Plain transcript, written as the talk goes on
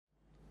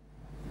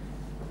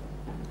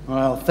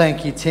Well,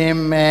 thank you,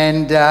 Tim,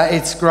 and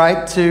it's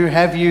great to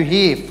have you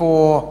here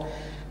for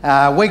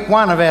week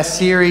one of our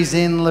series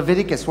in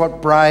Leviticus.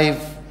 What brave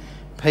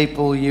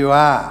people you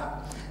are.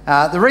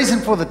 The reason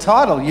for the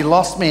title, You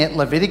Lost Me at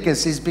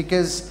Leviticus, is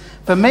because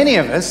for many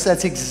of us,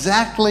 that's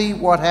exactly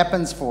what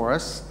happens for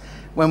us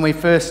when we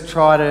first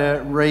try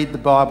to read the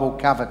Bible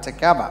cover to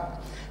cover.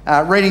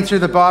 Reading through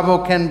the Bible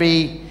can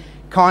be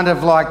kind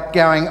of like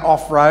going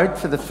off-road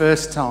for the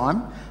first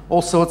time.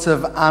 All sorts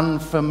of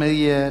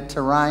unfamiliar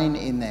terrain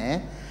in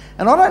there.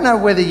 And I don't know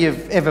whether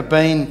you've ever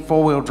been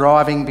four-wheel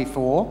driving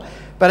before,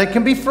 but it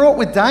can be fraught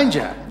with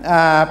danger,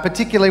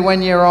 particularly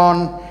when you're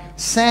on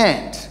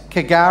sand.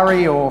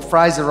 Kagari, or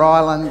Fraser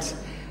Island,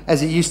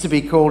 as it used to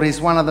be called,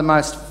 is one of the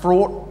most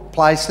fraught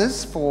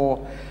places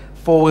for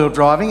four-wheel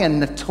driving, and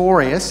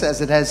notorious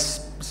as it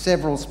has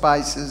several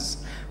spaces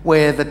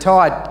where the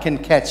tide can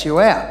catch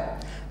you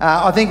out.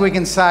 I think we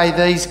can say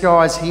these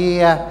guys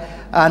here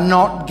are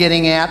not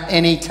getting out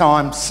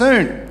anytime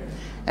soon.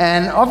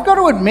 And I've got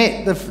to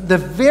admit, the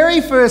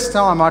very first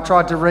time I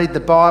tried to read the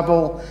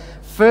Bible,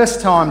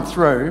 first time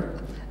through,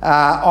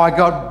 I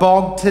got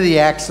bogged to the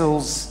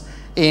axles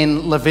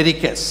in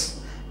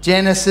Leviticus.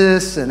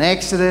 Genesis and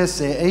Exodus,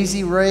 they're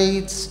easy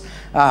reads.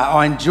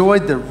 I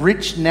enjoyed the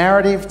rich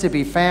narrative to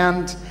be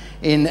found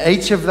in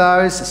each of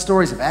those, the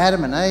stories of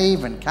Adam and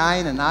Eve and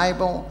Cain and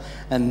Abel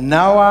and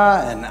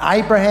Noah and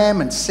Abraham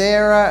and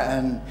Sarah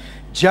and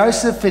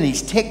Joseph in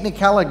his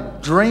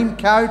technicolor dream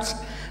coat,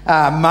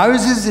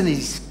 Moses in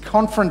his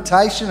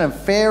confrontation of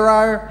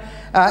Pharaoh.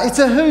 It's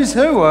a who's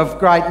who of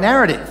great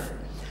narrative.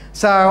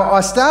 So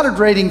I started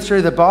reading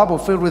through the Bible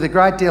filled with a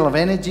great deal of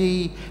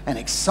energy and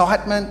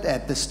excitement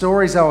at the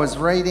stories I was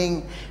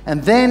reading,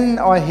 and then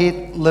I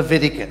hit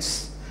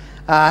Leviticus.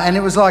 And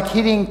it was like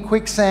hitting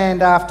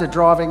quicksand after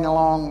driving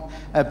along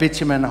a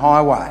bitumen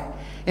highway.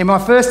 In my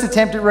first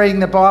attempt at reading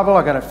the Bible,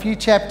 I got a few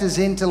chapters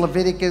into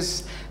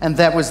Leviticus, and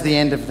that was the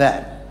end of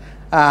that.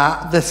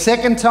 The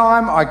second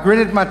time, I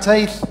gritted my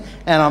teeth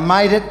and I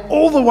made it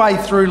all the way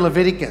through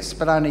Leviticus,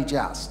 but only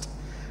just.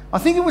 I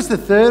think it was the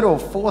third or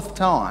fourth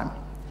time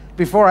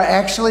before I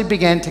actually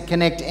began to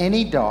connect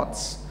any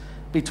dots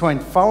between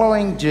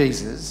following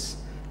Jesus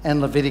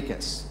and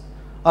Leviticus.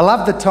 I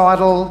love the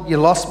title, You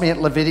Lost Me at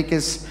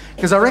Leviticus,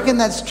 because I reckon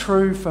that's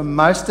true for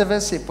most of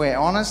us, if we're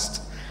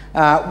honest.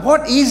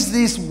 What is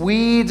this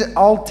weird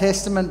Old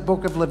Testament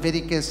book of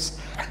Leviticus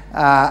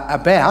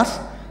about,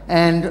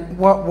 and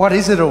what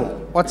is it all?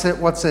 What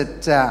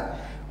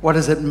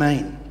does it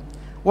mean?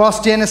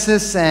 Whilst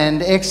Genesis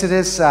and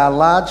Exodus are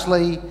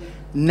largely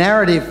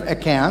narrative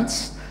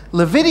accounts,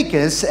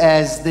 Leviticus,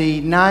 as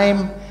the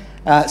name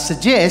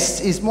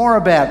suggests, is more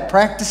about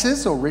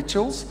practices or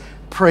rituals,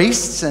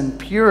 priests and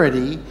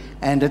purity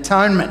and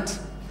atonement.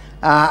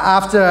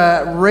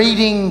 After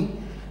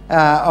reading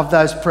of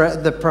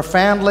the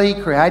profoundly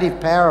creative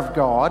power of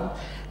God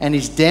and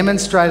his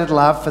demonstrated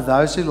love for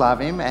those who love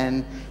him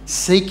and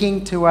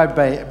seeking to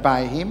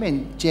obey him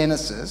in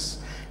Genesis,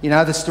 you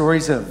know, the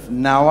stories of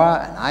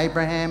Noah and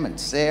Abraham and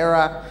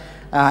Sarah.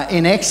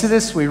 In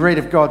Exodus, we read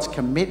of God's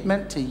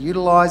commitment to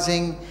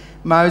utilising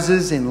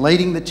Moses in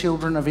leading the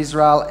children of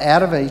Israel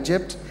out of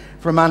Egypt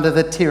from under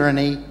the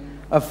tyranny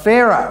of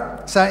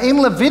Pharaoh. So in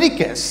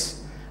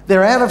Leviticus,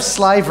 they're out of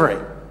slavery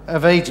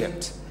of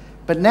Egypt,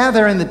 but now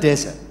they're in the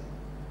desert,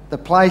 the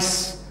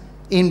place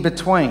in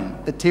between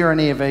the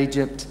tyranny of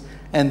Egypt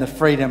and the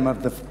freedom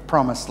of the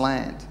promised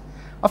land.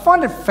 I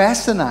find it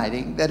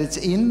fascinating that it's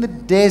in the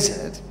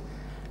desert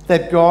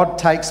that God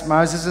takes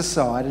Moses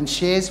aside and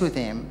shares with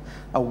him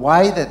a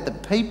way that the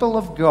people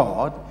of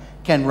God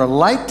can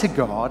relate to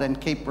God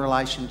and keep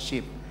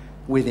relationship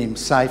with him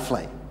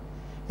safely.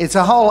 It's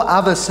a whole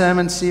other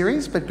sermon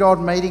series, but God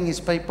meeting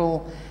his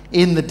people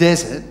in the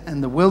desert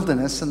and the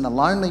wilderness and the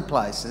lonely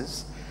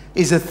places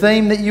is a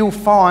theme that you'll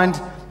find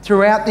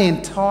throughout the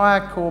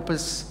entire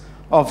corpus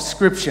of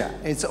Scripture.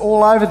 It's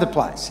all over the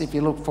place if you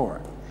look for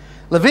it.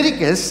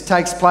 Leviticus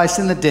takes place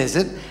in the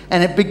desert,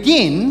 and it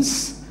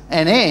begins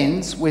and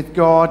ends with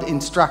God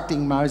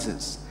instructing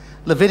Moses.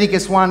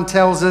 Leviticus 1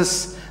 tells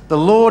us the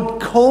Lord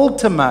called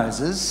to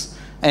Moses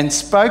and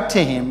spoke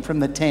to him from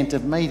the tent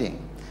of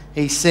meeting.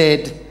 He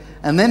said,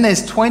 and then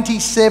there's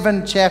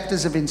 27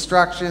 chapters of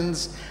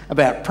instructions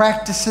about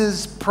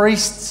practices,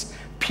 priests,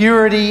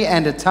 purity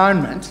and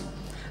atonement.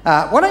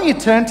 Why don't you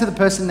turn to the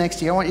person next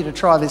to you, I want you to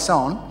try this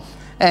on,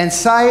 and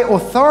say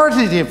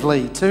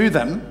authoritatively to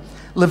them,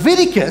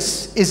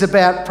 Leviticus is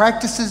about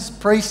practices,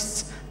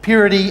 priests,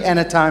 purity and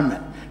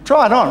atonement.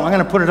 Try it on. I'm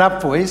going to put it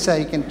up for you so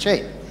you can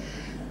cheat.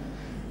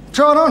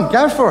 Try it on.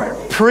 Go for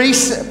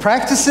it.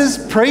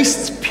 Practices,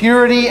 priests,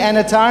 purity and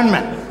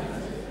atonement.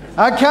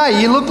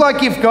 Okay, you look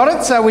like you've got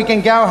it, so we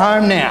can go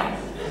home now.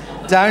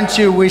 Don't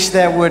you wish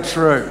that were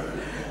true?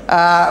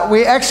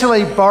 We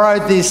actually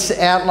borrowed this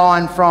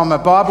outline from a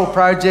Bible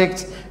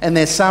Project and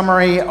their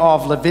summary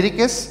of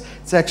Leviticus.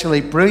 It's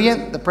actually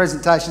brilliant. The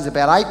presentation's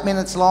about 8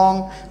 minutes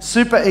long,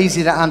 super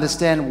easy to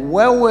understand,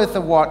 well worth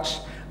a watch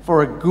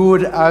for a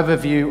good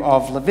overview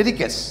of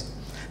Leviticus.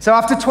 So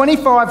after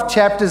 25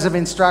 chapters of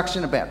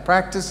instruction about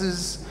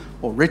practices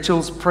or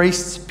rituals,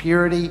 priests,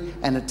 purity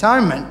and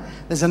atonement,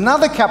 there's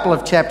another couple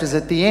of chapters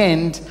at the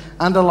end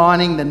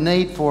underlining the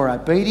need for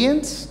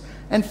obedience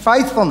and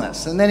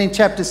faithfulness. And then in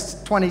chapter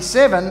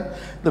 27,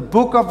 the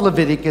book of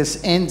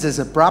Leviticus ends as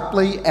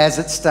abruptly as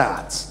it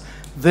starts.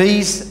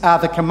 These are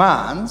the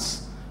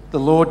commands the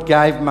Lord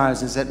gave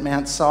Moses at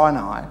Mount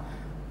Sinai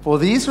for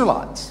the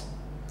Israelites.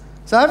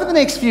 So over the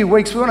next few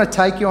weeks, we want to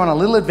take you on a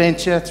little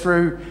adventure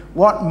through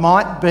what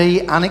might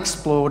be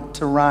unexplored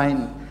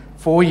terrain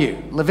for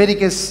you.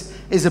 Leviticus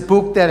is a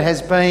book that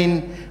has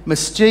been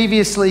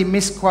mischievously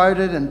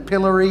misquoted and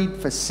pilloried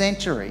for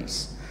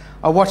centuries.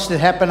 I watched it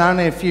happen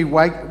only a few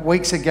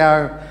weeks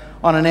ago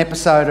on an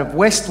episode of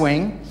West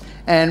Wing,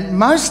 and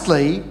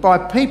mostly by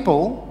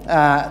people,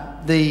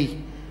 the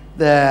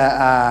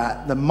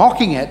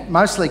mocking it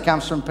mostly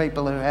comes from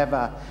people who have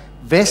a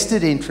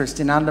vested interest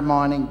in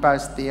undermining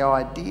both the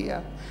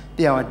idea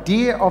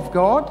of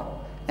God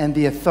and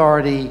the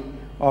authority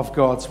of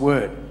God's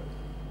word.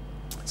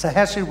 So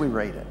how should we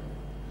read it?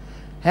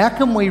 How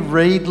can we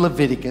read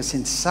Leviticus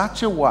in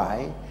such a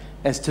way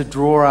as to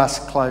draw us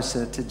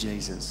closer to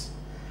Jesus?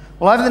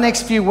 Well, over the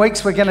next few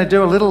weeks, we're going to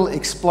do a little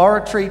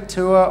exploratory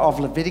tour of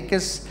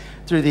Leviticus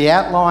through the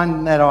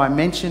outline that I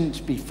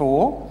mentioned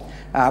before.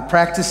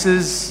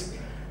 Practices,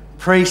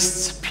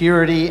 priests,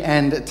 purity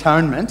and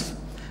atonement.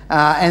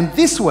 And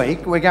this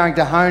week, we're going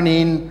to hone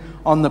in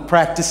on the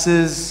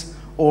practices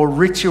or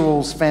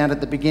rituals found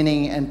at the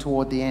beginning and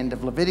toward the end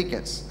of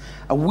Leviticus.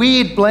 A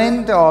weird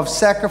blend of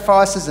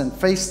sacrifices and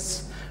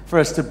feasts for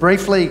us to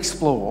briefly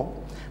explore.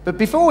 But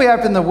before we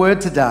open the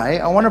word today,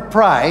 I want to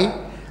pray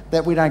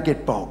that we don't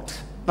get bogged.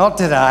 Not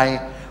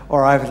today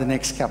or over the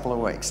next couple of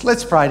weeks.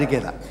 Let's pray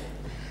together.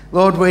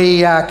 Lord,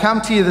 we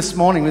come to you this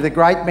morning with a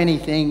great many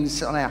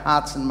things on our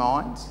hearts and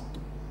minds.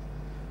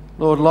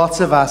 Lord,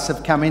 lots of us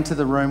have come into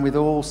the room with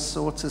all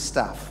sorts of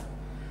stuff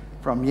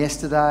from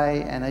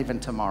yesterday and even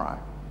tomorrow.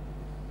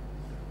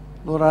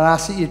 Lord, I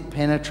ask that you'd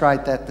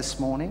penetrate that this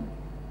morning,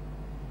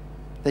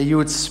 that you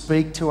would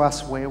speak to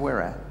us where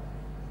we're at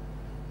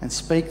and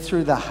speak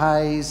through the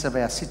haze of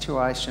our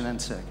situation and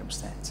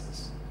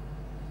circumstances.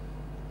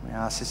 We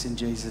ask this in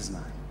Jesus'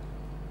 name.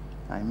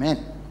 Amen.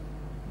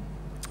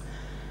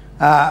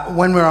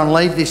 When we were on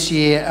leave this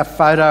year, a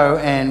photo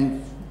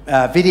and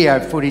video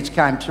footage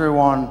came through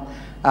on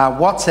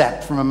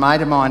WhatsApp from a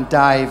mate of mine,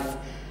 Dave,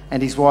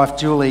 and his wife,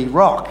 Julie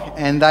Rock,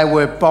 and they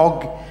were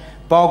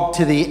bogged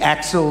to the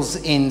axles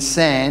in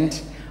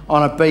sand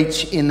on a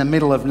beach in the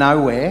middle of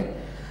nowhere.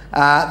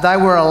 They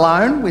were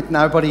alone with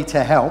nobody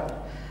to help,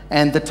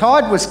 and the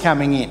tide was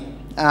coming in.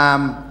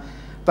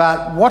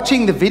 But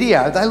watching the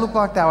video, they looked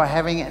like they were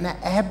having an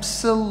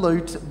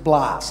absolute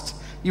blast.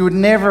 You would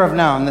never have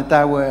known that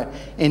they were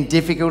in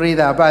difficulty.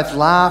 They were both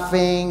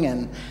laughing,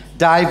 and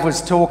Dave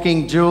was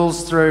talking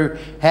Jules through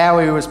how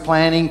he was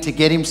planning to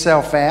get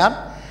himself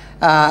out.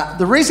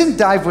 The reason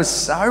Dave was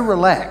so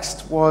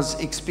relaxed was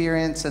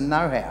experience and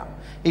know-how.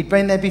 He'd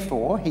been there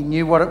before, he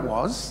knew what it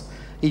was,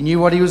 he knew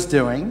what he was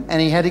doing,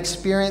 and he had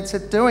experience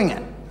at doing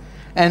it.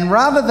 And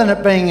rather than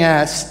it being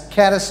a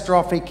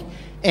catastrophic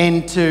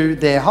end to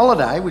their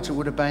holiday, which it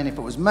would have been if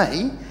it was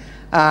me,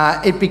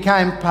 it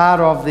became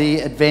part of the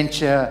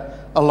adventure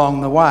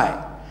along the way.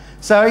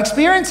 So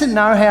experience and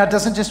know-how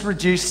doesn't just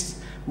reduce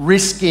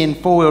risk in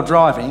four-wheel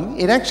driving,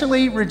 it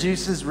actually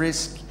reduces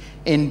risk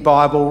in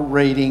Bible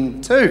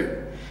reading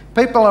too.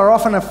 People are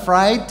often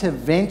afraid to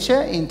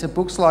venture into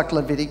books like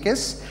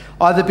Leviticus,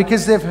 either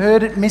because they've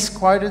heard it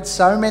misquoted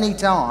so many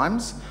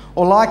times,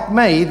 or like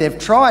me, they've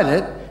tried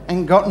it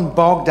and gotten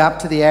bogged up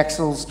to the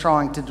axles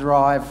trying to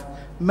derive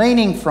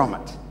meaning from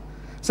it.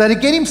 So to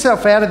get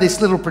himself out of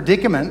this little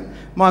predicament,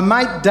 my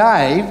mate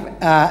Dave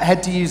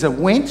had to use a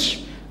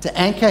winch to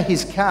anchor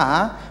his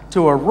car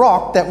to a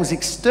rock that was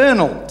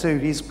external to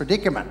his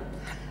predicament.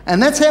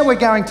 And that's how we're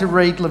going to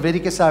read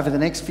Leviticus over the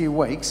next few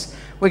weeks.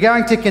 We're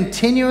going to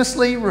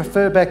continuously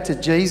refer back to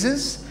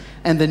Jesus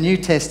and the New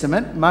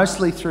Testament,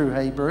 mostly through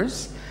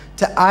Hebrews,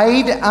 to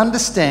aid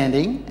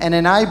understanding and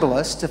enable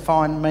us to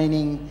find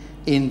meaning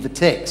in the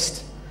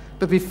text.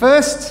 But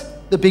first,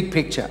 the big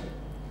picture.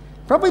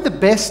 Probably the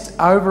best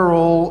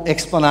overall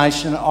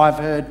explanation I've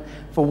heard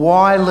for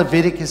why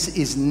Leviticus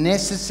is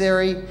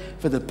necessary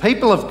for the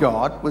people of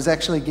God was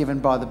actually given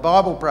by the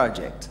Bible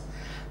Project.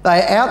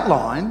 They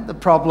outline the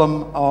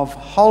problem of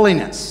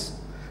holiness,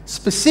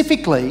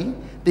 specifically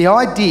the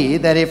idea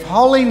that if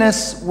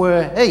holiness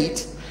were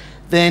heat,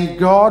 then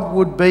God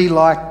would be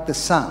like the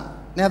sun.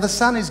 Now, the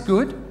sun is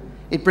good.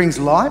 It brings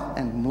light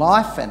and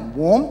life and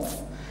warmth.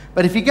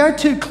 But if you go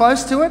too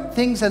close to it,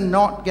 things are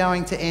not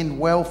going to end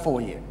well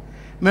for you.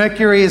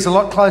 Mercury is a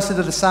lot closer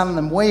to the sun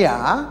than we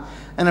are,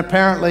 and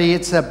apparently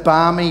it's a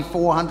balmy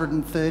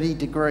 430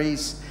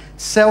 degrees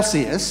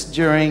Celsius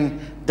during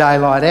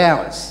daylight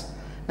hours.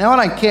 Now,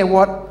 I don't care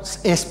what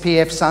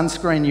SPF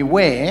sunscreen you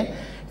wear,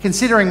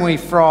 considering we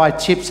fry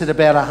chips at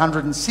about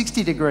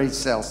 160 degrees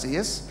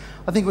Celsius,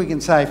 I think we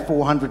can say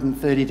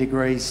 430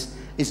 degrees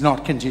is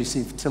not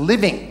conducive to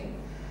living.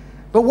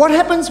 But what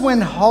happens when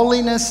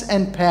holiness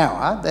and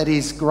power, that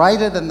is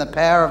greater than the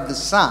power of the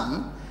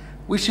sun,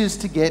 wishes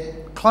to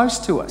get close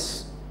to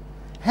us.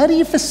 How do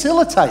you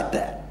facilitate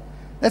that?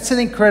 That's an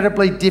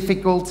incredibly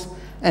difficult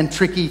and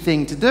tricky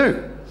thing to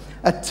do.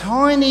 A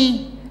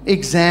tiny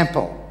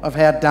example of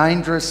how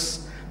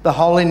dangerous the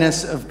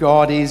holiness of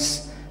God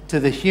is to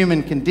the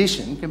human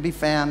condition can be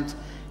found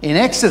in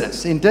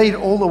Exodus, indeed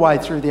all the way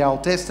through the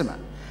Old Testament.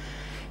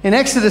 In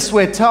Exodus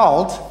we're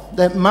told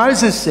that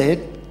Moses said,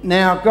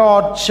 "Now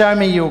God, show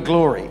me your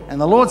glory." And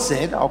the Lord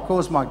said, "I'll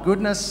cause my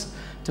goodness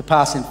to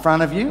pass in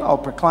front of you. I'll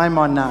proclaim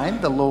my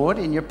name, the Lord,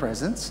 in your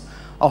presence.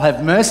 I'll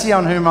have mercy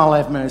on whom I'll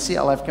have mercy.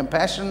 I'll have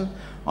compassion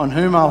on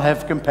whom I'll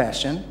have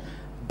compassion.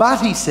 But,"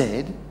 he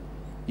said,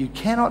 "you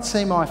cannot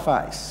see my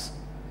face,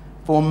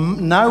 for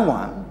no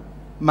one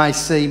may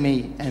see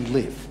me and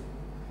live."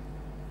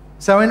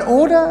 So in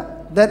order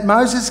that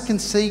Moses can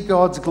see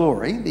God's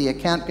glory, the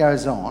account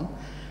goes on,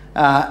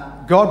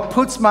 God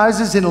puts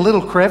Moses in a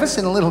little crevice,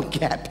 in a little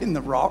gap in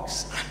the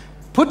rocks,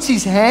 puts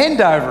his hand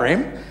over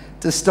him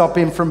to stop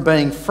him from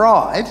being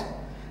fried,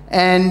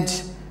 and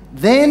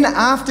then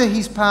after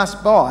he's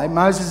passed by,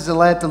 Moses is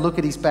allowed to look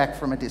at his back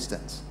from a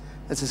distance.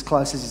 That's as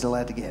close as he's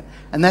allowed to get.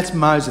 And that's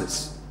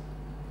Moses.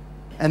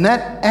 And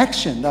that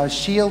action, those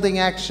shielding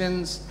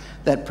actions,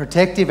 that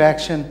protective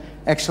action,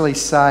 actually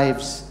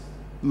saves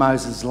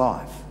Moses'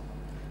 life.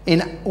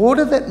 In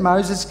order that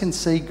Moses can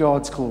see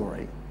God's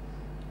glory,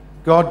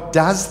 God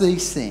does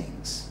these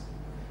things.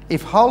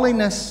 If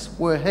holiness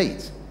were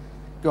heat,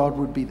 God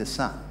would be the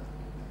sun.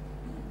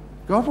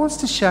 God wants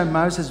to show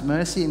Moses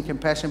mercy and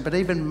compassion, but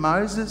even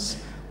Moses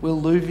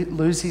will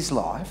lose his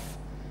life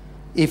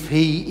if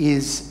he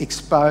is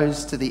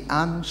exposed to the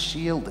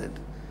unshielded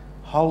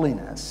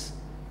holiness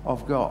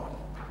of God.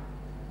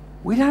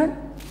 We don't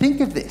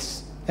think of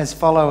this as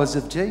followers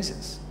of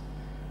Jesus.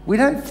 We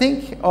don't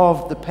think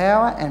of the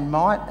power and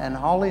might and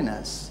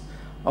holiness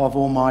of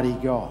Almighty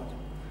God.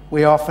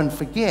 We often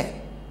forget.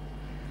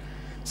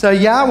 So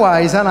Yahweh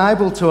is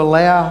unable to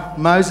allow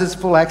Moses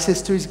full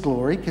access to his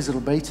glory because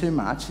it'll be too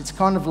much. It's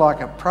kind of like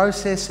a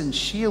process and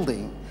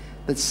shielding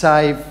that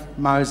save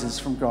Moses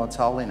from God's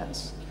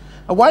holiness.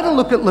 A way to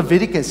look at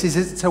Leviticus is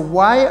it's a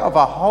way of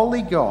a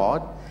holy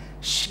God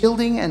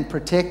shielding and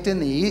protecting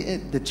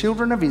the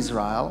children of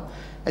Israel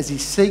as he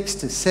seeks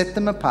to set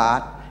them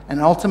apart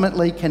and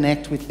ultimately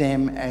connect with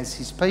them as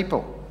his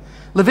people.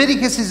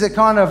 Leviticus is a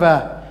kind of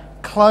a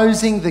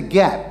closing the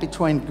gap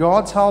between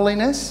God's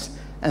holiness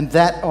and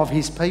that of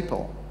his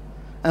people.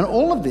 And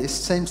all of this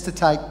seems to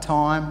take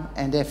time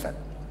and effort.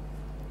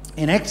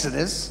 In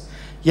Exodus,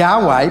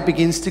 Yahweh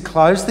begins to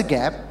close the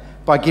gap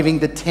by giving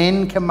the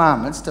 10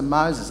 Commandments to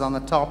Moses on the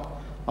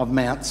top of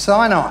Mount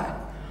Sinai.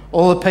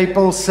 All the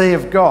people see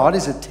of God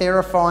is a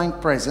terrifying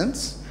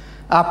presence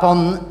up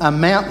on a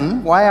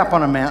mountain, way up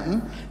on a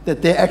mountain,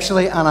 that they're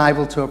actually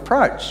unable to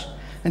approach.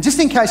 And just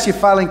in case you're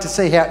failing to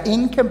see how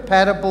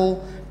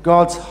incompatible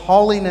God's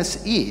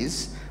holiness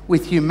is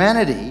with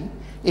humanity,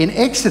 in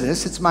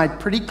Exodus it's made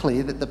pretty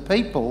clear that the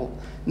people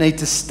need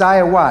to stay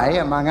away,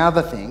 among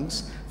other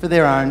things, for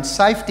their own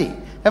safety.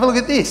 Have a look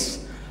at this.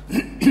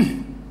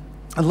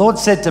 The Lord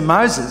said to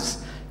Moses,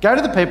 "Go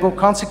to the people,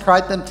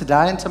 consecrate them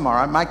today and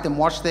tomorrow, make them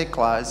wash their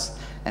clothes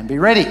and be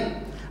ready.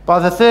 By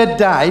the third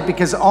day,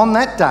 because on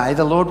that day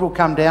the Lord will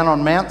come down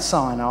on Mount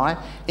Sinai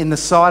in the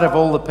sight of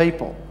all the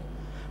people.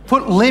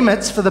 Put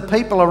limits for the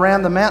people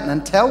around the mountain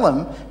and tell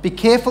them, be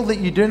careful that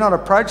you do not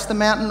approach the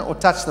mountain or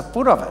touch the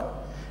foot of it.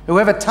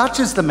 Whoever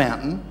touches the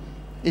mountain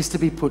is to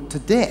be put to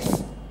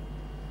death."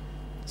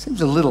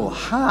 Seems a little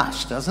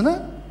harsh, doesn't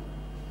it?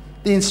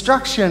 The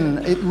instruction,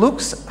 it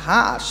looks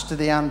harsh to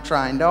the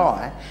untrained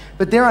eye,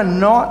 but these are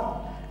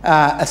not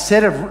a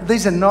set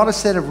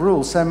of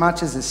rules so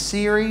much as a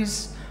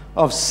series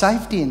of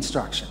safety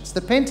instructions.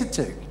 The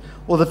Pentateuch,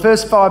 or the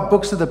first 5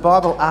 books of the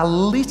Bible, are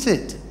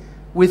littered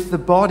with the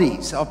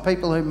bodies of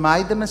people who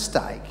made the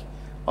mistake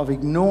of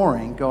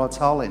ignoring God's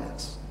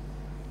holiness.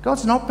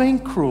 God's not being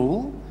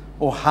cruel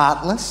or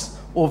heartless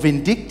or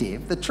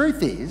vindictive. The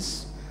truth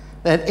is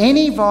that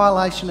any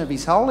violation of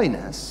his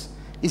holiness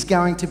is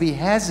going to be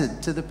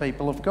hazard to the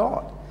people of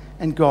God,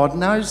 and God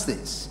knows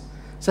this.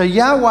 So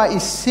Yahweh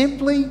is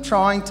simply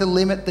trying to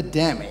limit the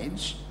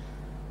damage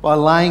by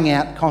laying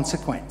out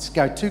consequence.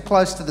 Go too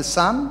close to the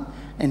sun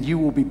and you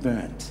will be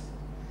burnt.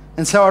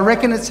 And so I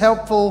reckon it's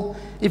helpful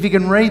if you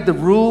can read the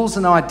rules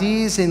and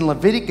ideas in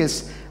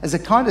Leviticus as a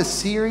kind of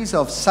series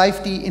of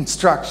safety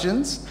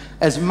instructions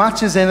as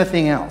much as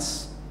anything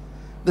else.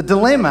 The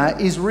dilemma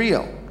is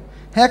real.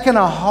 How can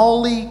a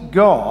holy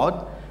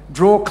God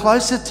draw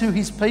closer to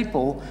his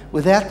people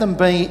without them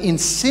being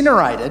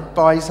incinerated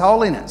by his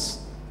holiness?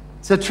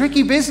 It's a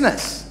tricky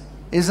business,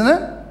 isn't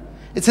it?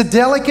 It's a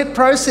delicate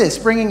process,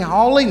 bringing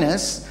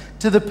holiness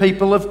to the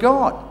people of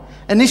God.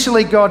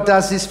 Initially, God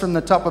does this from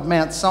the top of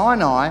Mount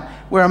Sinai,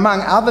 where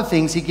among other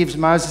things, he gives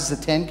Moses the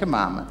 10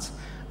 Commandments,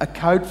 a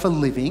code for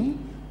living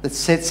that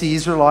sets the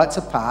Israelites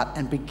apart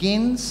and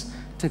begins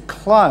to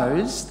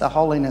close the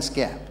holiness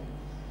gap.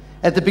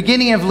 At the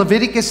beginning of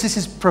Leviticus,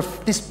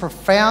 this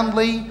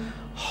profoundly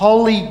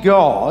holy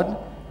God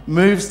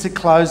moves to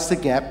close the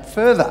gap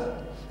further.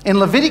 In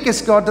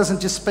Leviticus, God doesn't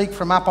just speak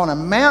from up on a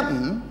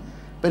mountain,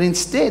 but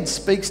instead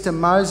speaks to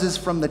Moses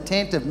from the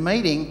tent of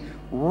meeting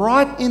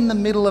right in the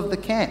middle of the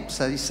camp.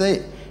 So you see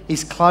it.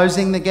 He's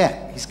closing the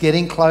gap. He's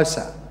getting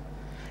closer.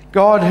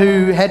 God,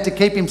 who had to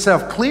keep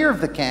himself clear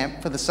of the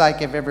camp for the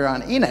sake of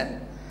everyone in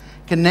it,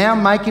 can now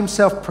make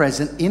himself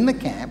present in the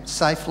camp,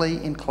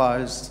 safely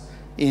enclosed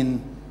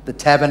in the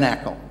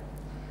tabernacle.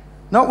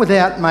 Not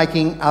without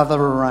making other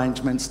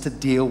arrangements to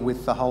deal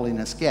with the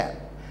holiness gap.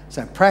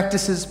 So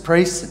practices,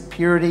 priests, and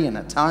purity and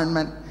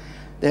atonement,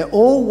 they're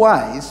all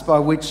ways by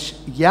which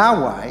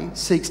Yahweh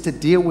seeks to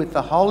deal with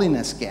the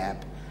holiness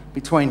gap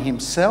between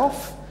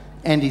himself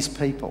and his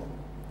people.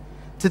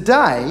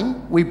 Today,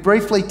 we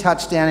briefly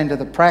touch down into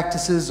the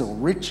practices or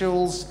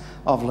rituals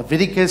of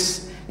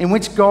Leviticus, in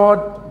which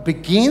God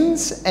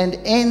begins and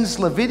ends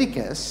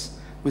Leviticus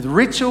with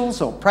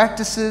rituals or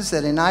practices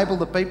that enable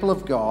the people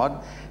of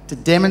God to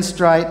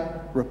demonstrate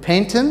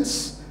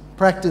repentance,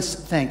 practice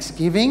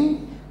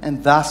thanksgiving,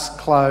 and thus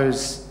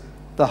close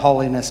the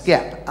holiness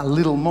gap a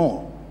little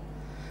more.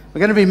 We're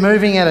going to be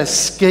moving at a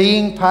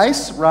skiing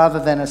pace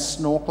rather than a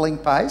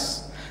snorkeling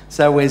pace.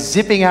 So we're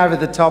zipping over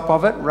the top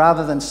of it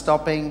rather than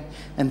stopping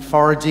and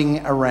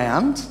foraging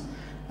around.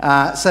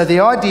 So the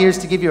idea is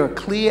to give you a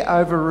clear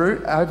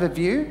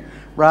overview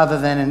rather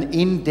than an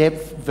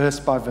in-depth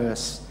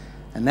verse-by-verse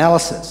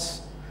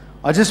analysis.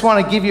 I just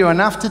want to give you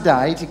enough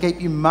today to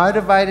keep you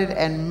motivated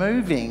and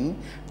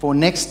moving for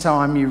next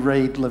time you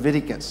read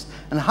Leviticus,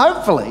 and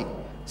hopefully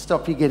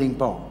stop you getting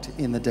bogged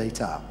in the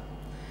detail.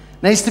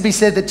 Needs to be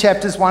said that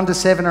chapters 1 to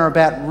 7 are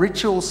about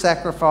ritual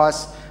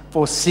sacrifice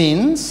for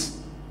sins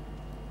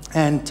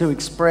and to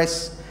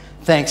express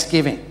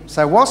thanksgiving.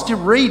 So whilst you're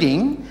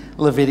reading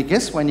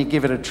Leviticus, when you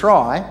give it a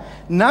try,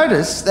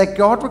 notice that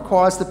God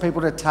requires the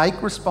people to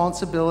take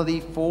responsibility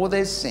for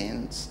their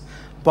sins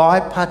by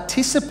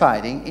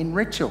participating in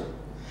ritual.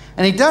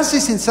 And he does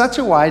this in such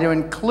a way to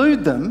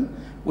include them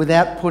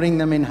without putting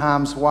them in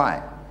harm's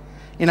way.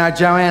 You know,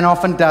 Joanne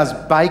often does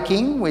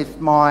baking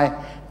with my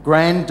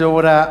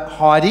granddaughter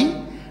Heidi,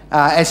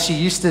 as she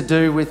used to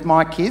do with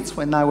my kids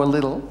when they were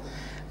little.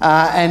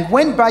 And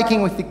when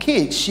baking with the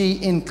kids,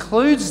 she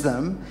includes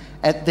them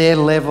at their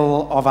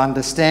level of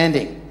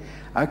understanding.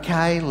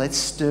 Okay, let's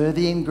stir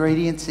the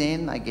ingredients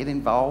in. They get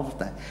involved,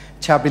 the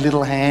chubby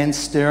little hands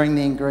stirring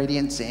the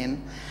ingredients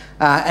in.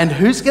 And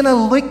who's going to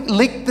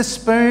lick the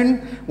spoon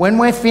when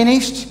we're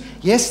finished?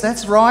 Yes,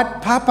 that's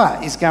right,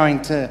 Papa is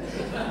going to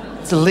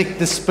lick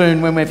the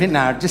spoon when we're finished.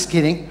 No, just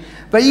kidding.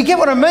 But you get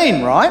what I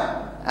mean, right?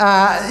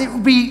 It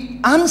would be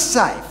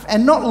unsafe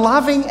and not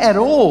loving at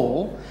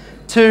all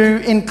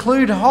to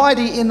include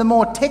Heidi in the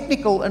more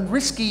technical and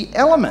risky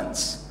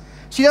elements.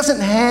 She doesn't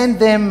hand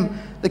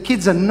the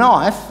kids a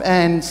knife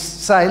and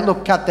say,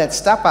 look, cut that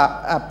stuff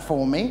up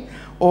for me,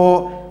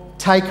 or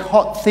take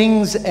hot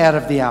things out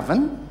of the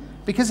oven.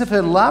 Because of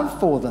her love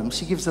for them,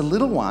 she gives the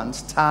little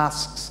ones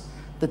tasks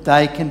that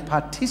they can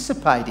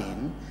participate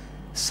in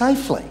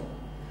safely.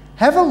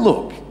 Have a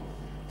look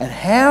at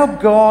how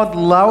God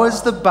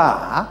lowers the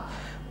bar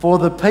for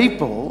the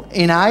people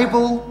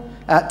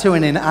to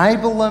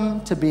enable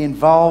them to be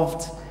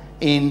involved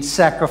in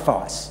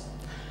sacrifice.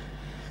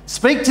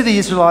 Speak to the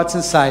Israelites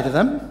and say to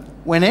them,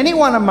 when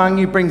anyone among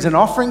you brings an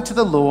offering to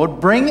the Lord,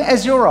 bring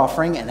as your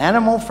offering an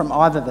animal from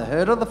either the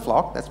herd or the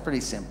flock. That's pretty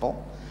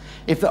simple.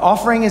 If the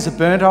offering is a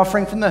burnt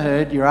offering from the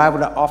herd, you're able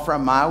to offer a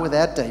male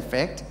without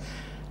defect.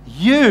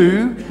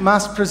 You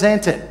must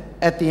present it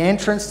at the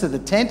entrance to the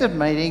tent of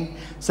meeting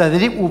so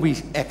that it will be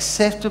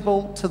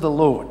acceptable to the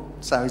Lord.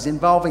 So he's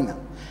involving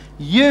them.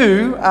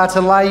 You are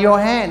to lay your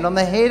hand on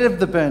the head of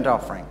the burnt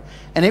offering,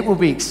 and it will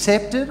be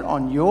accepted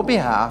on your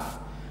behalf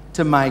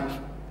to make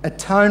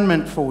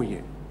atonement for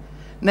you.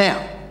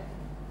 Now,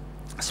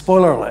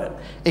 spoiler alert,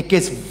 it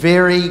gets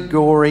very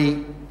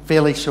gory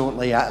fairly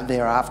shortly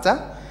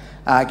thereafter.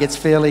 It gets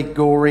fairly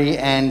gory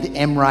and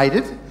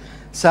M-rated.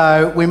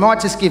 So we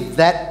might just give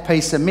that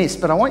piece a miss,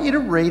 but I want you to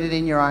read it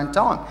in your own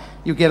time.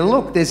 You'll get a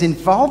look. There's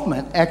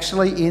involvement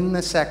actually in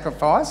the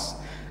sacrifice,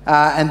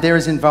 and there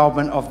is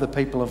involvement of the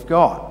people of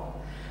God.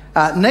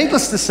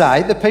 Needless to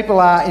say, the people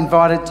are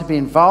invited to be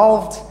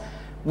involved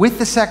with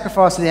the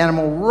sacrifice of the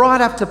animal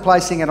right up to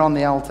placing it on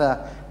the altar,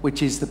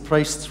 which is the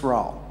priest's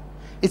role.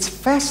 It's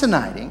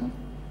fascinating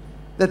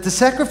that the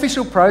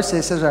sacrificial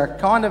processes are a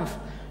kind of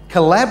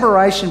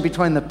collaboration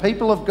between the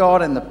people of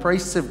God and the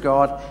priests of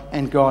God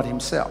and God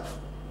himself.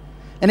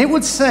 And it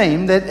would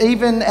seem that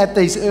even at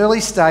these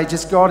early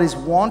stages, God is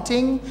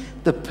wanting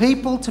the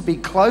people to be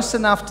close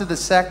enough to the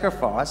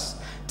sacrifice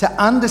to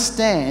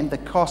understand the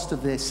cost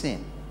of their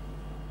sin.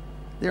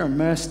 They're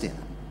immersed in it.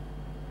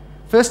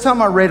 First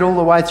time I read all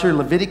the way through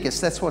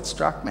Leviticus, that's what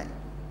struck me.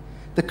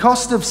 The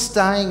cost of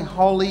staying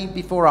holy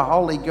before a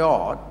holy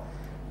God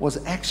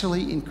was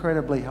actually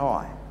incredibly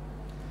high.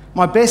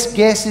 My best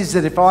guess is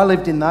that if I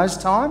lived in those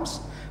times,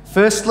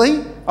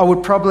 firstly, I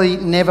would probably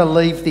never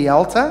leave the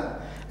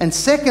altar. And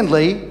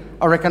secondly,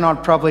 I reckon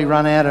I'd probably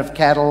run out of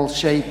cattle,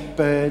 sheep,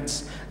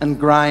 birds and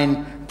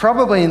grain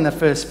probably in the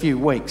first few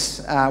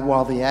weeks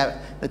while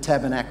the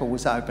tabernacle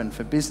was open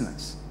for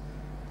business.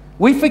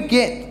 We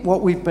forget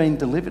what we've been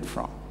delivered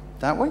from,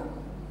 don't we?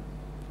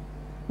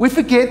 We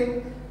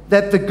forget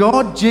that the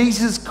God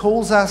Jesus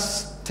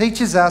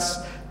teaches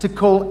us to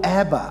call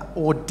Abba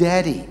or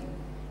Daddy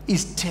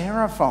is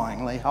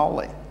terrifyingly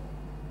holy.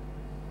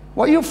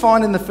 What you'll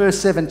find in the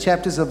first 7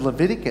 chapters of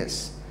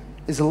Leviticus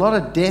is a lot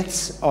of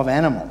deaths of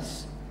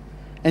animals.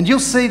 And you'll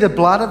see the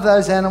blood of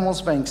those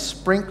animals being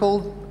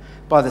sprinkled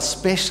by the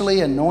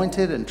specially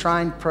anointed and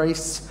trained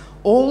priests,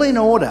 all in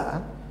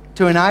order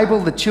to enable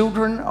the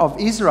children of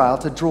Israel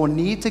to draw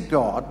near to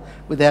God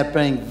without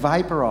being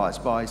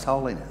vaporised by His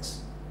holiness.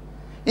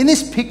 In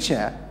this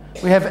picture,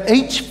 we have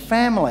each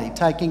family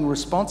taking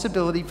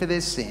responsibility for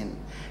their sin,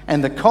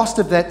 and the cost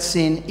of that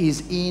sin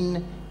is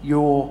in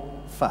your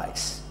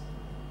face.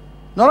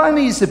 Not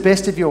only is the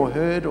best of your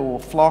herd or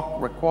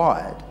flock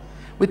required,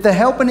 with the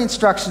help and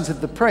instructions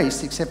of the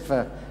priest, except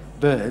for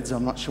birds,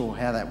 I'm not sure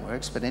how that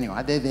works, but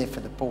anyway, they're there for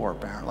the poor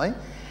apparently.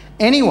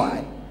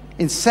 Anyway,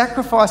 in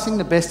sacrificing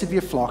the best of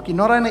your flock, you're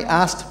not only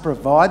asked to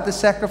provide the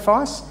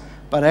sacrifice,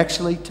 but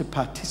actually to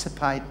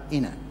participate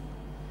in it.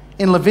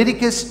 In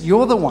Leviticus,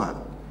 you're the one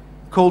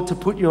called to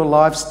put your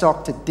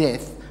livestock to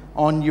death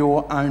on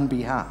your own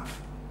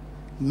behalf.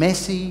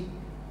 Messy,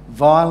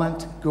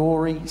 violent,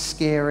 gory,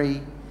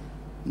 scary,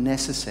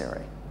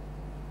 necessary,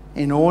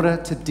 in order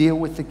to deal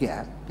with the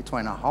gap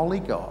between a holy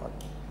God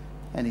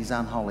and His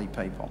unholy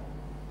people.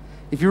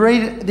 If you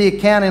read the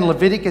account in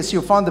Leviticus,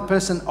 you'll find the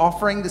person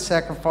offering the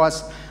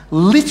sacrifice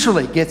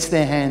literally gets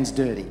their hands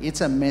dirty. It's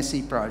a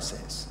messy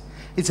process.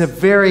 It's a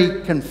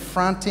very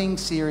confronting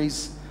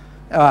series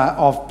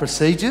of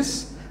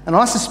procedures, and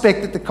I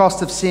suspect that the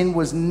cost of sin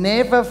was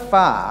never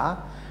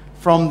far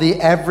from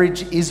the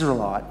average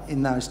Israelite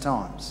in those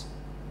times.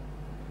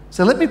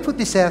 So let me put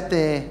this out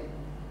there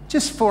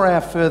just for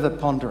our further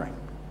pondering.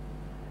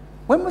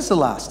 When was the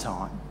last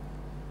time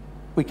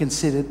we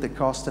considered the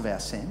cost of our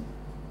sin?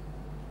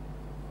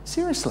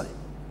 Seriously.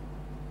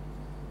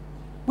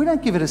 We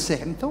don't give it a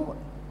second thought,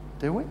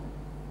 do we?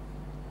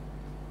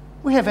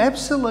 We have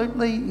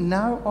absolutely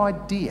no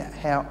idea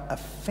how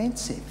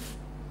offensive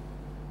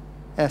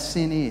our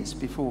sin is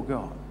before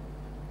God.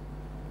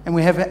 And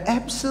we have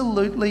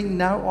absolutely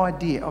no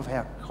idea of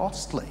how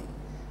costly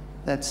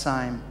that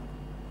same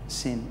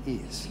sin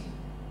is.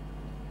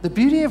 The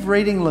beauty of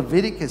reading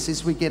Leviticus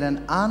is we get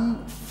an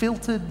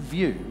unfiltered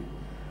view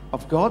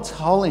of God's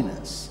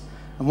holiness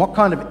and what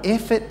kind of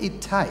effort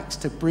it takes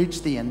to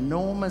bridge the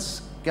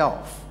enormous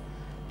gulf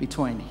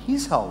between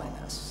His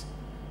holiness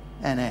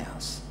and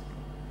ours.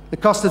 The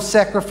cost of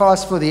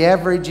sacrifice for the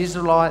average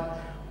Israelite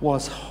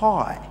was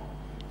high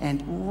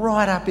and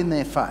right up in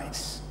their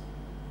face.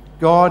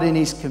 God, in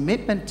His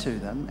commitment to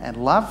them and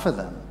love for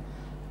them,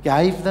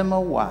 gave them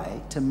a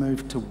way to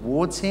move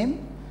towards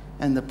Him,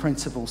 and the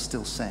principles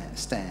still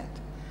stand.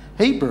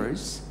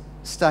 Hebrews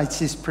states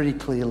this pretty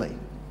clearly.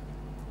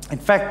 In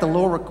fact, the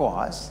law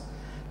requires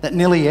that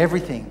nearly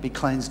everything be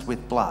cleansed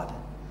with blood.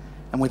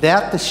 And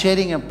without the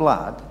shedding of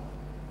blood,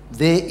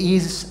 there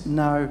is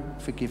no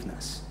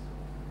forgiveness.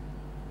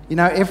 You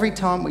know, every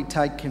time we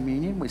take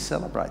communion, we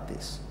celebrate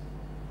this.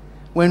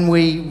 When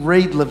we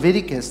read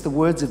Leviticus, the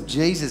words of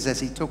Jesus as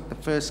He took the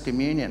first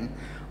communion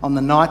on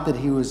the night that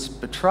He was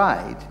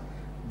betrayed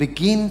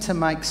begin to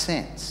make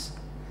sense.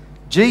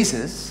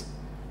 Jesus,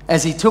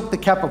 as He took the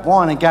cup of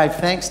wine and gave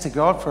thanks to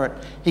God for it,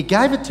 He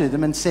gave it to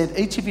them and said,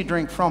 "Each of you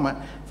drink from it,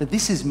 for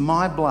this is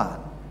my blood,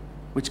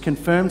 which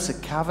confirms the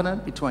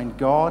covenant between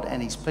God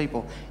and His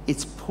people.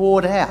 It's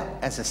poured out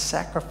as a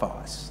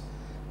sacrifice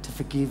to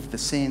forgive the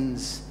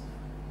sins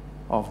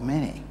of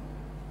many."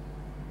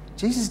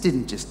 Jesus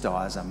didn't just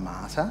die as a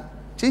martyr.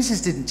 Jesus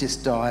didn't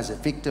just die as a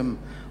victim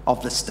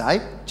of the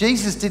state.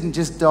 Jesus didn't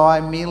just die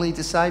merely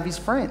to save His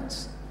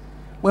friends.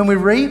 When we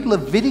read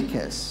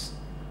Leviticus,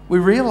 we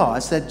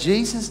realise that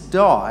Jesus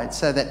died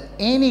so that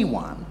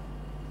anyone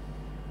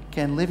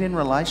can live in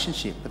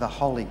relationship with a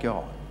holy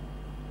God.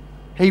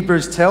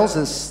 Hebrews tells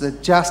us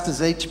that just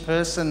as each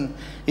person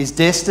is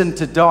destined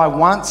to die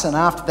once and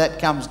after that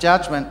comes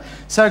judgment,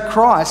 so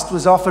Christ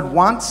was offered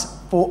once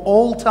for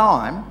all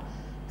time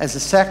as a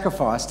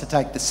sacrifice to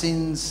take the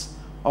sins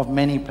of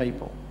many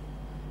people.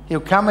 He'll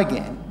come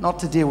again, not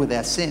to deal with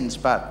our sins,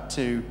 but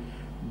to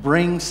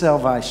bring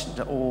salvation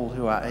to all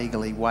who are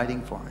eagerly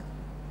waiting for Him.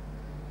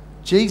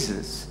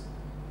 Jesus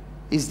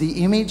is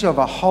the image of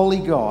a holy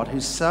God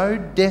who's so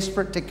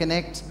desperate to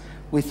connect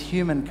with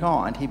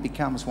humankind, He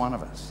becomes one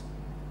of us.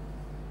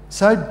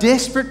 So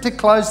desperate to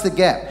close the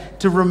gap,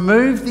 to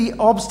remove the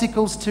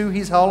obstacles to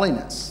His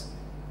holiness,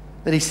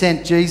 that He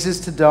sent Jesus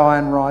to die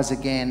and rise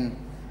again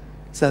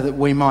so that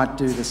we might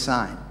do the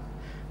same.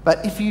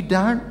 But if you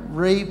don't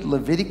read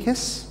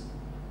Leviticus,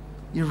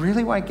 you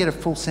really won't get a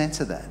full sense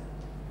of that.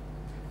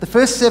 The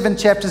first 7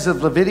 chapters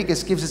of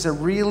Leviticus gives us a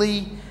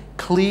really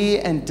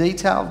clear and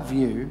detailed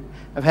view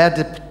of how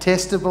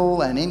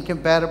detestable and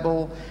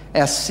incompatible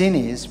our sin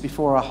is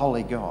before a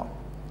holy God.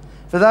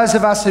 For those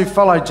of us who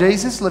follow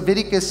Jesus,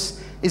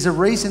 Leviticus is a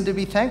reason to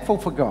be thankful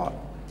for God,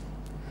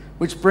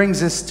 which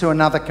brings us to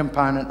another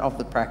component of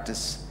the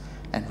practice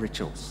and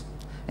rituals.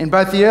 In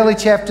both the early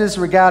chapters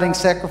regarding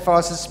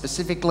sacrifices,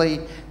 specifically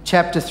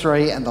chapter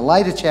 3, and the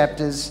later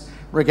chapters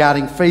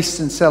regarding feasts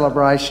and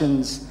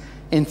celebrations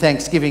in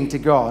thanksgiving to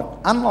God.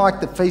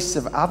 Unlike the feasts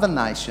of other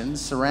nations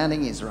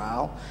surrounding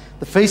Israel,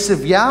 the feasts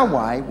of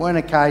Yahweh weren't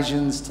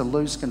occasions to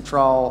lose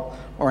control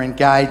or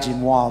engage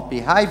in wild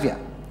behaviour.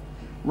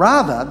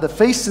 Rather, the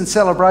feasts and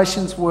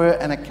celebrations were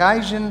an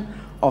occasion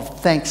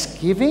of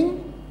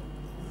thanksgiving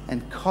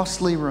and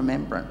costly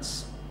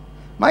remembrance.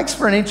 Makes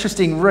for an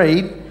interesting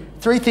read.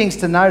 3 things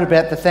to note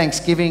about the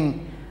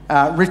Thanksgiving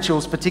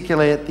rituals,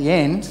 particularly at the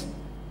end.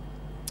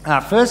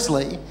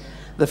 Firstly,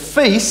 the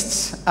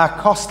feasts are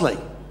costly.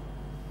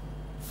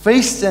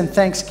 Feasts and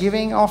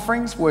Thanksgiving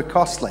offerings were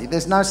costly.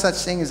 There's no such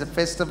thing as a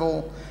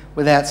festival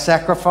without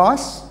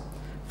sacrifice.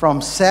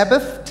 From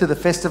Sabbath to the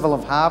Festival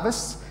of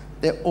Harvests,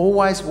 there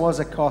always was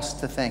a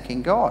cost to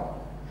thanking God.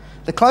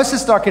 The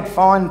closest I could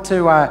find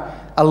to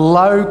a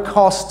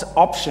low-cost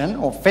option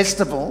or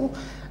festival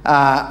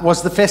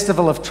was the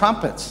Festival of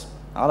Trumpets.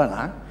 I don't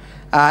know.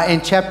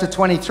 In chapter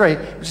 23,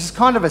 which is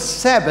kind of a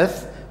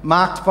Sabbath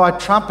marked by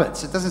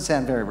trumpets. It doesn't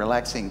sound very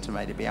relaxing to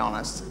me, to be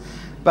honest.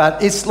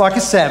 But it's like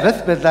a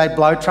Sabbath, but they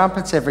blow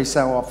trumpets every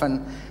so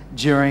often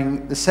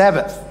during the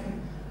Sabbath.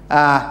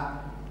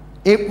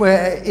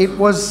 It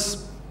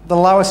was the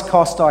lowest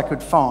cost I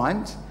could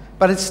find,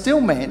 but it still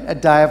meant a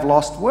day of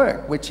lost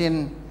work, which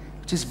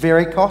is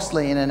very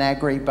costly in an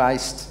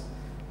agri-based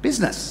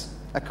business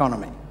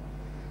economy.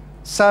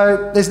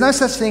 So there's no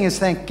such thing as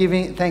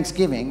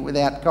Thanksgiving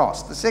without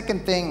cost. The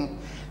second thing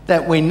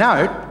that we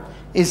note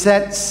is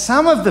that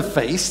some of the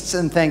feasts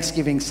and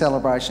Thanksgiving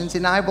celebrations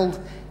enabled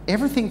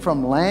everything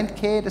from land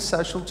care to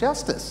social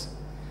justice.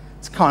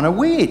 It's kind of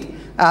weird.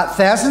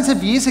 Thousands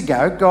of years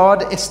ago,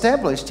 God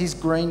established his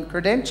green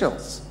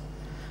credentials.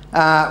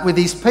 With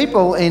his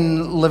people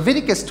in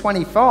Leviticus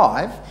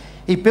 25,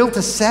 he built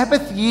a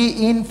Sabbath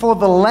year in for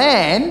the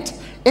land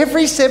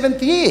every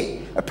 7th year.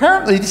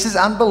 Apparently, this is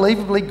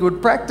unbelievably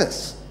good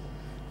practice.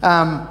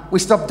 We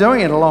stopped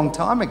doing it a long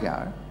time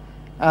ago.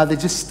 They're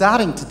just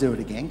starting to do it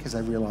again because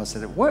they realise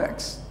that it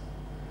works.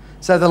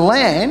 So the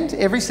land,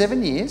 every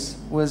 7 years,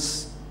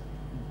 was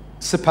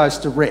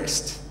supposed to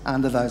rest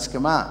under those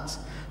commands.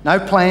 No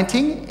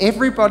planting.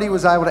 Everybody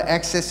was able to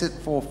access it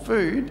for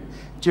food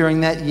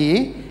during that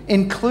year,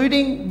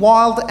 including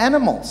wild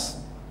animals.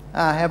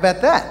 How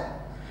about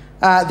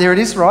that? There it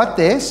is right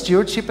there,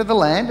 stewardship of the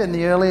land and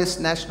the earliest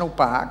national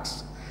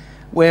parks,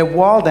 where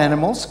wild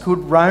animals could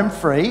roam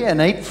free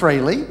and eat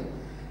freely.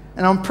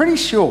 And I'm pretty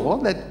sure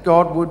that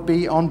God would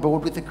be on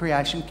board with the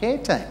creation care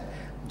team.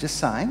 I'm just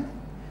saying.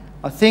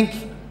 I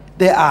think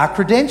there are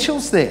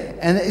credentials there,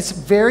 and it's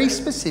very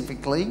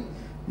specifically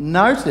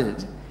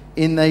noted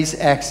in these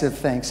acts of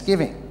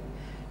thanksgiving.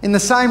 In the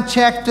same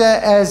chapter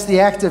as the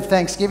act of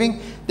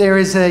thanksgiving, there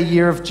is a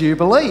year of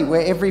Jubilee,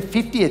 where every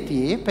 50th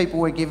year people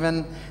were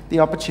given the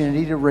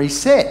opportunity to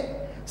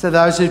reset. So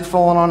those who'd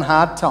fallen on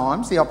hard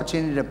times, the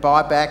opportunity to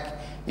buy back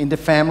into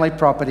family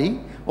property.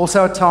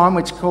 Also a time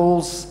which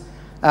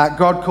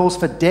God calls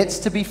for debts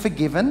to be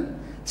forgiven,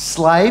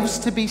 slaves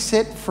to be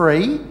set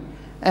free.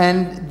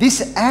 And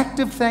this act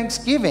of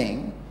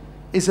thanksgiving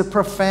is a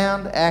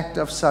profound act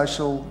of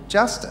social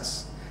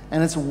justice.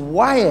 And it's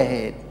way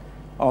ahead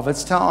of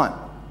its time.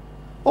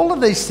 All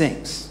of these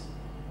things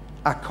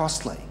are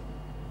costly,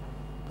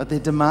 but they're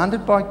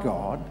demanded by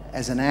God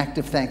as an act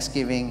of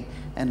thanksgiving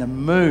and a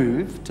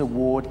move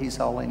toward his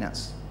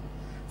holiness.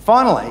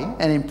 Finally,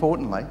 and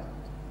importantly,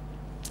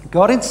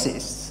 God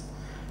insists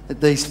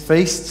that these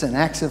feasts and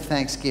acts of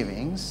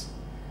thanksgivings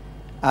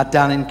are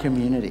done in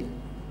community.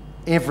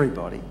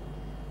 Everybody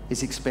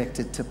is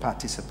expected to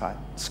participate.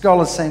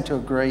 Scholars seem to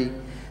agree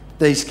that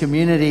these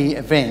community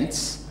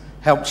events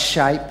help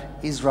shape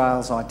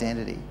Israel's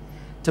identity,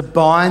 to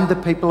bind the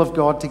people of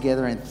God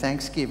together in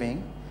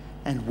thanksgiving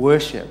and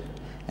worship,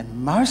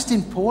 and most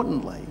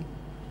importantly,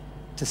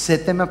 to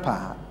set them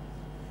apart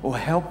or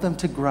help them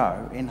to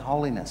grow in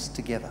holiness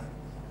together.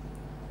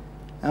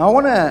 Now, I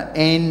want to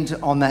end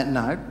on that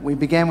note. We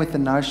began with the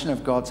notion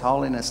of God's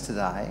holiness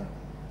today,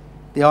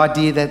 the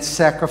idea that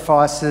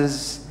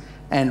sacrifices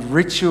and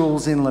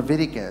rituals in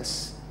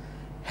Leviticus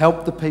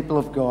help the people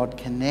of God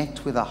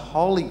connect with a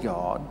holy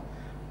God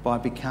by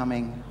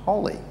becoming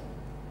holy.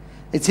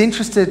 It's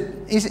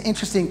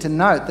interesting to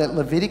note that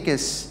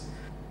Leviticus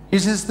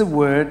uses the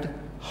word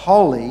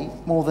holy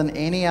more than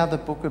any other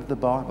book of the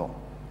Bible,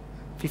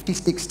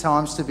 56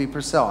 times to be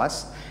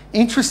precise.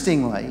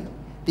 Interestingly,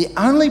 the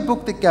only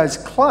book that goes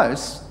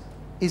close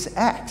is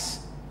Acts,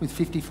 with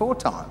 54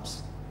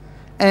 times.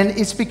 And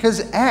it's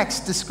because Acts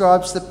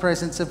describes the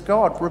presence of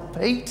God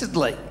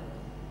repeatedly.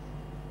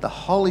 The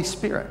Holy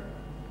Spirit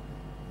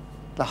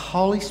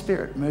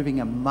moving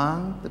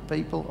among the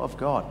people of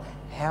God.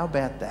 How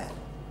about that?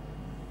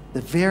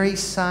 The very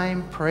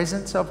same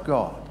presence of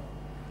God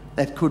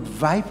that could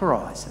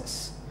vaporise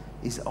us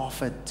is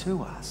offered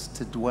to us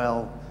to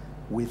dwell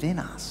within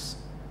us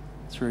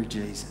through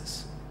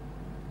Jesus.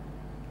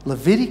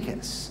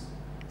 Leviticus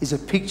is a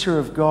picture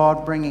of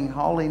God bringing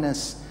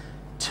holiness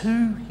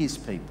to his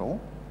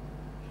people.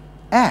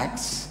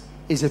 Acts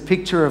is a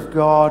picture of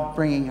God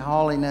bringing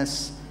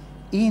holiness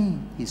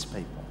in his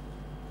people.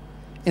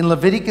 In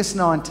Leviticus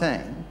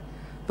 19,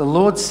 the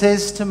Lord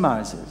says to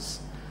Moses,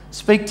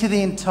 "Speak to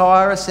the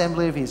entire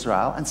assembly of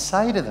Israel and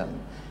say to them,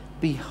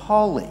 'Be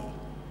holy,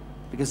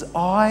 because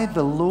I,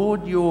 the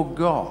Lord your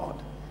God,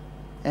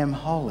 am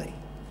holy.'"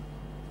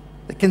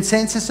 The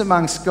consensus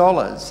among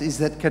scholars is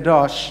that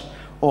kadosh,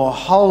 or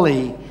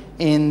holy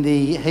in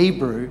the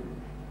Hebrew,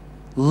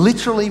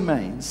 literally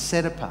means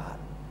set apart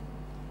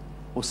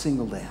or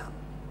singled out.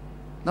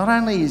 Not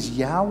only is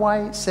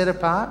Yahweh set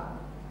apart,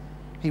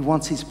 he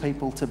wants his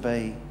people to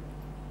be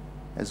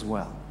as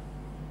well.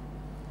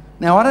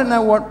 Now, I don't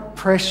know what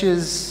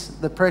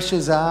the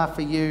pressures are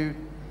for you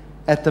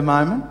at the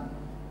moment,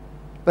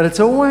 but it's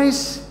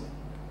always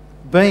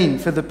been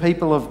for the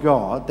people of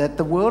God that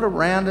the world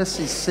around us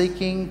is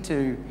seeking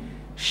to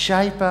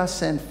shape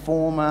us and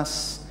form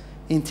us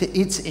into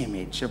its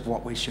image of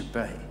what we should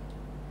be.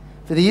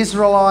 For the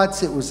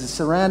Israelites, it was the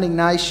surrounding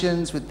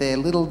nations with their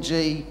little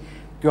g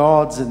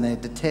gods and their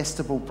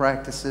detestable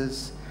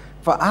practices.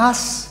 For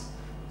us,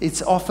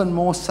 it's often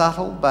more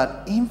subtle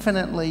but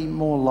infinitely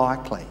more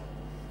likely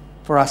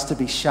for us to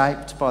be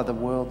shaped by the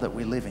world that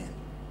we live in.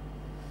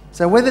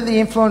 So whether the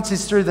influence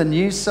is through the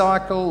news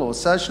cycle or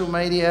social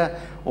media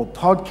or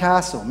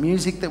podcasts or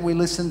music that we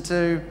listen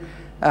to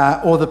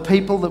or the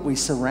people that we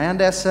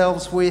surround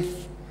ourselves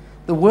with,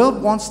 the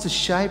world wants to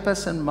shape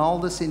us and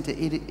mould us into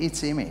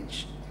its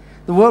image.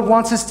 The world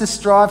wants us to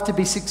strive to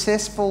be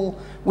successful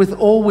with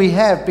all we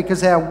have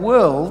because our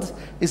world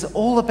is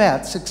all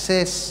about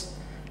success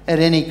at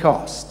any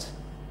cost.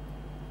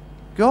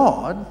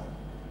 God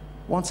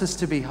wants us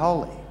to be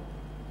holy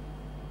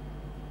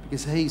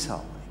because he's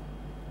holy.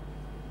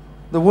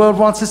 The world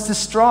wants us to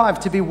strive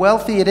to be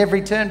wealthy at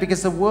every turn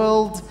because the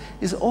world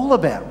is all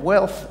about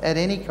wealth at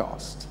any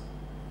cost.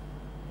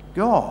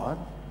 God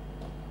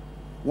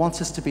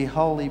wants us to be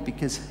holy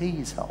because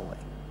he is holy.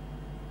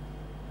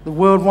 The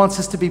world wants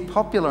us to be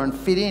popular and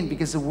fit in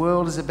because the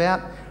world is about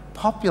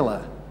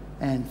popular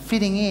and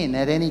fitting in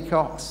at any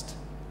cost.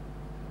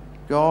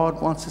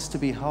 God wants us to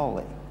be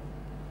holy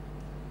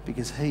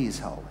because he is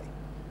holy.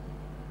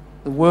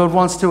 The world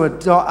wants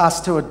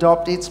us to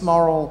adopt its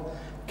moral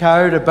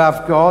code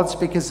above God's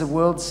because the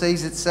world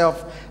sees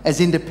itself as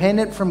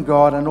independent from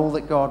God and all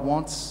that God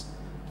wants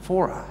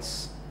for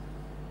us.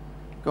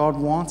 God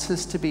wants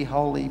us to be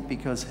holy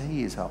because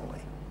he is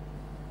holy.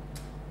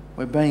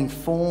 We're being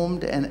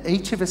formed and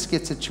each of us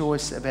gets a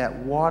choice about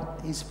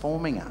what is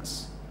forming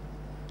us.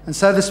 And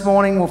so this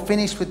morning we'll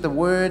finish with the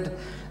word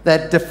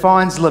that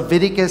defines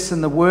Leviticus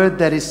and the word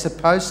that is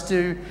supposed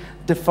to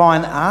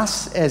define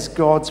us as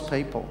God's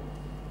people.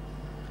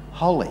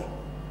 Holy.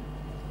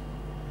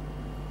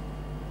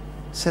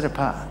 Set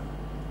apart.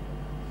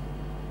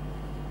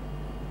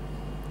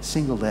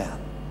 Singled out.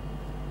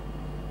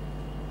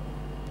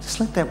 Just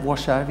let that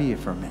wash over you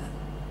for a minute.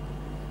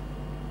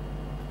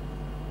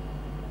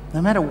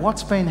 No matter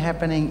what's been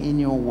happening in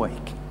your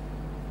week,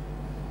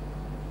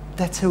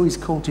 that's who he's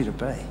called you to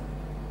be.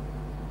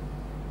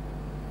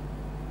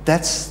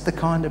 That's the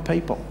kind of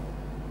people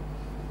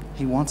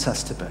he wants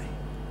us to be,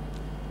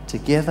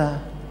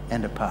 together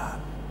and apart.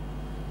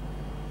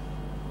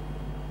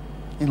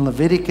 In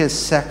Leviticus,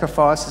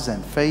 sacrifices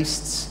and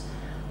feasts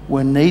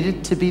were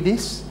needed to be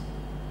this.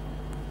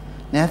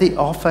 Now the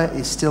offer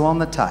is still on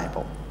the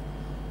table,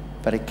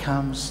 but it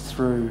comes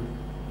through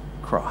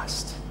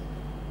Christ.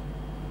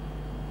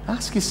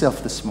 Ask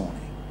yourself this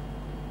morning,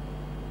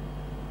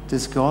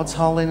 does God's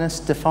holiness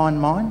define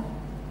mine?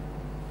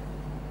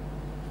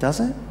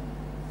 Does it?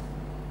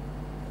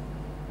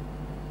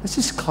 Let's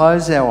just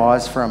close our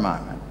eyes for a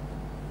moment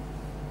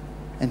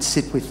and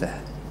sit with that.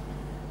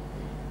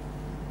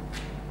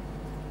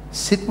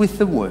 Sit with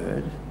the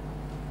word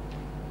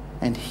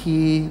and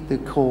hear the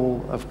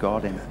call of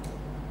God in it.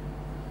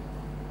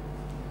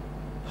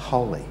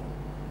 Holy.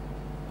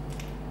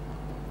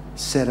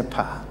 Set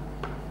apart.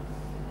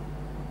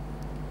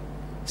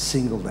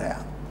 Singled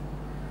out.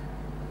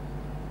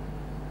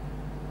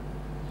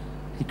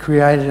 He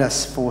created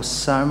us for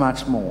so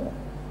much more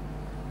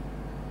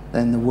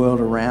than the world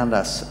around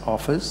us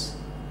offers.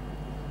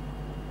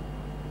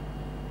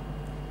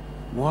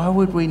 Why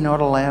would we not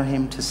allow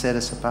him to set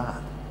us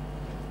apart?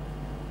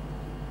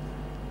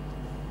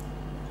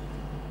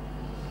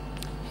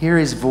 Hear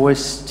his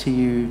voice to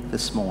you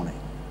this morning.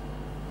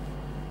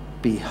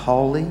 Be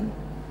holy,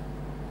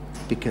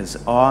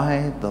 because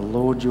I, the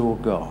Lord your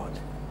God,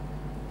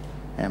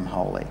 am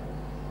holy.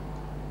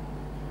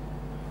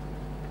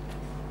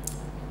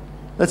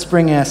 Let's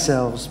bring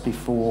ourselves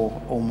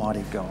before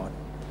Almighty God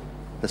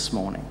this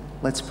morning.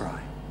 Let's pray.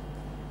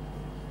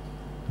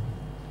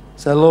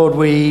 So, Lord,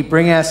 we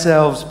bring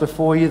ourselves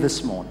before you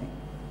this morning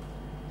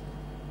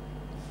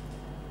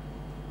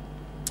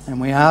and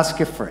we ask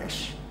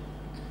afresh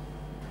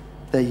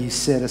that you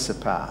set us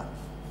apart.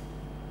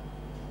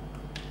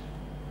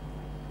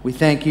 We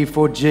thank you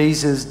for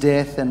Jesus'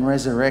 death and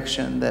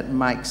resurrection that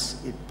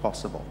makes it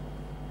possible.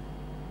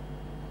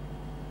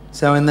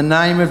 So in the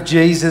name of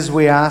Jesus,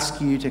 we ask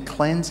you to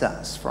cleanse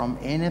us from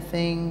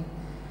anything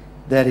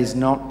that is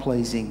not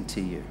pleasing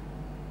to you.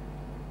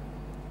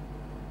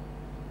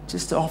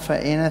 Just offer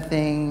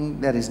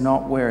anything that is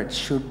not where it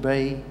should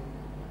be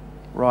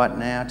right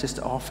now, just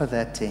offer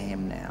that to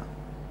him now.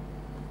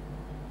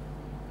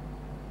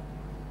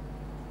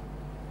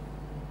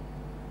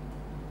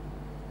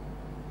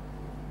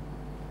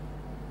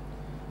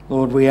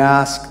 Lord, we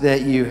ask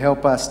that you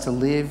help us to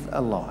live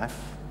a life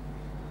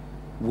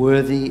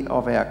worthy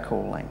of our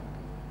calling.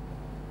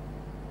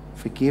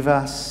 Forgive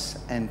us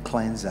and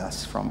cleanse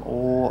us from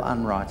all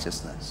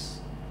unrighteousness,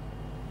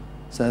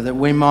 so that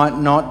we might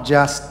not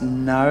just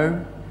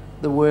know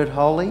the word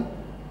holy,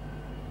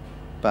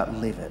 but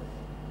live it.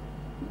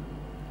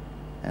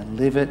 And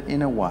live it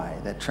in a way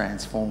that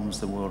transforms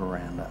the world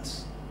around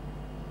us.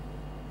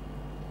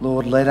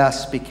 Lord, let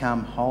us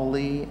become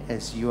holy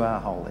as you are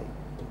holy,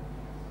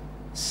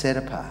 set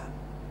apart,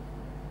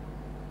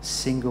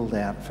 singled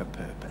out for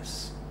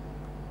purpose.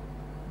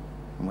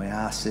 And we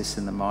ask this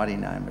in the mighty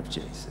name of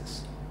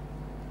Jesus.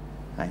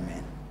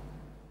 Amen.